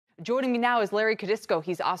Joining me now is Larry Cadisko.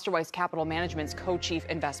 He's Osterweiss Capital Management's co-chief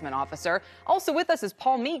investment officer. Also with us is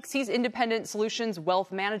Paul Meeks. He's Independent Solutions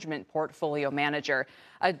Wealth Management portfolio manager.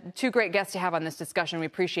 Two great guests to have on this discussion. We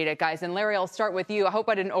appreciate it, guys. And Larry, I'll start with you. I hope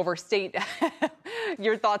I didn't overstate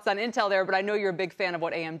your thoughts on Intel there, but I know you're a big fan of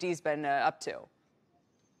what AMD's been up to.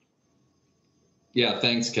 Yeah,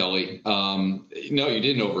 thanks, Kelly. No, you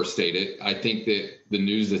didn't overstate it. I think that the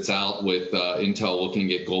news that's out with Intel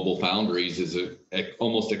looking at global foundries is an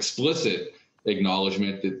almost explicit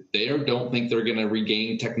acknowledgement that they don't think they're going to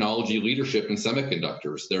regain technology leadership in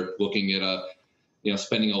semiconductors. They're looking at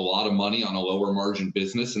spending a lot of money on a lower margin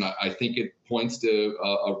business, and I think it points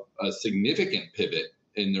to a significant pivot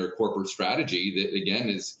in their corporate strategy that, again,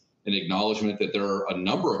 is an acknowledgement that there are a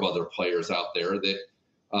number of other players out there that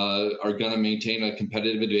are going to maintain a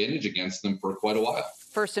competitive advantage against them for quite a while.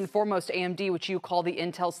 First and foremost, AMD, which you call the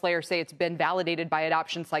Intel Slayer, say it's been validated by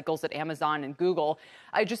adoption cycles at Amazon and Google.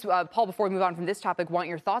 I just, Paul, before we move on from this topic, want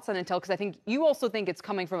your thoughts on Intel, because I think you also think it's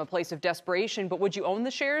coming from a place of desperation. But would you own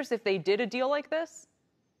the shares if they did a deal like this?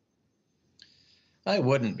 I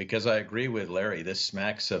wouldn't, because I agree with Larry. This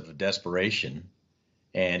smacks of desperation.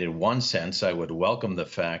 And in one sense, I would welcome the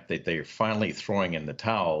fact that they're finally throwing in the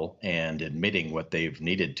towel and admitting what they've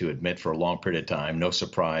needed to admit for a long period of time. No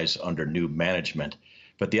surprise under new management.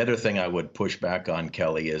 But the other thing I would push back on,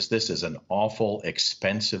 Kelly, is this is an awful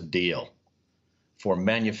expensive deal for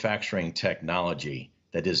manufacturing technology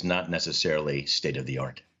that is not necessarily state of the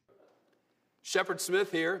art. Shepard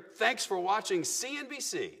Smith here. Thanks for watching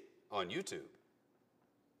CNBC on YouTube.